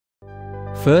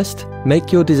First,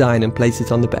 make your design and place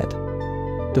it on the bed.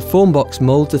 The Formbox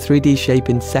molds a 3D shape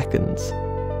in seconds.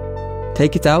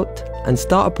 Take it out and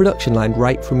start a production line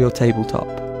right from your tabletop,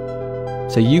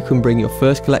 so you can bring your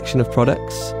first collection of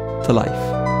products to life.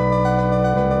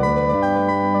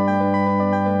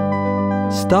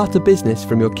 Start a business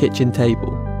from your kitchen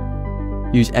table.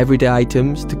 Use everyday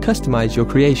items to customize your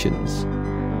creations.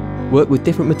 Work with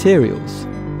different materials,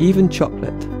 even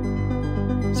chocolate,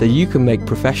 so you can make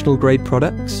professional grade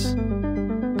products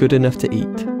good enough to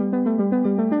eat.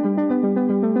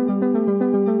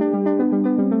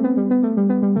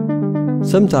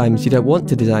 Sometimes you don't want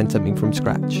to design something from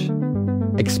scratch.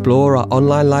 Explore our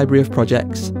online library of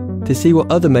projects to see what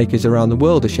other makers around the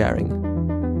world are sharing.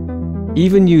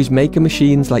 Even use maker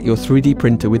machines like your 3D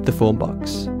printer with the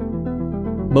Formbox.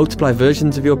 Multiply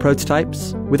versions of your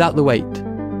prototypes without the weight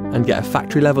and get a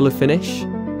factory level of finish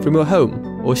from your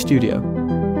home or studio.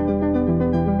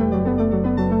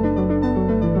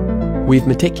 We've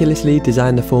meticulously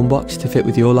designed the Formbox to fit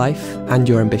with your life and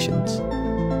your ambitions.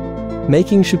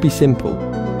 Making should be simple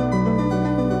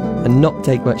and not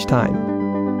take much time,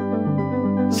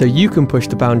 so you can push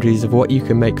the boundaries of what you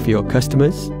can make for your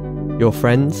customers, your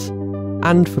friends,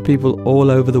 and for people all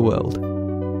over the world.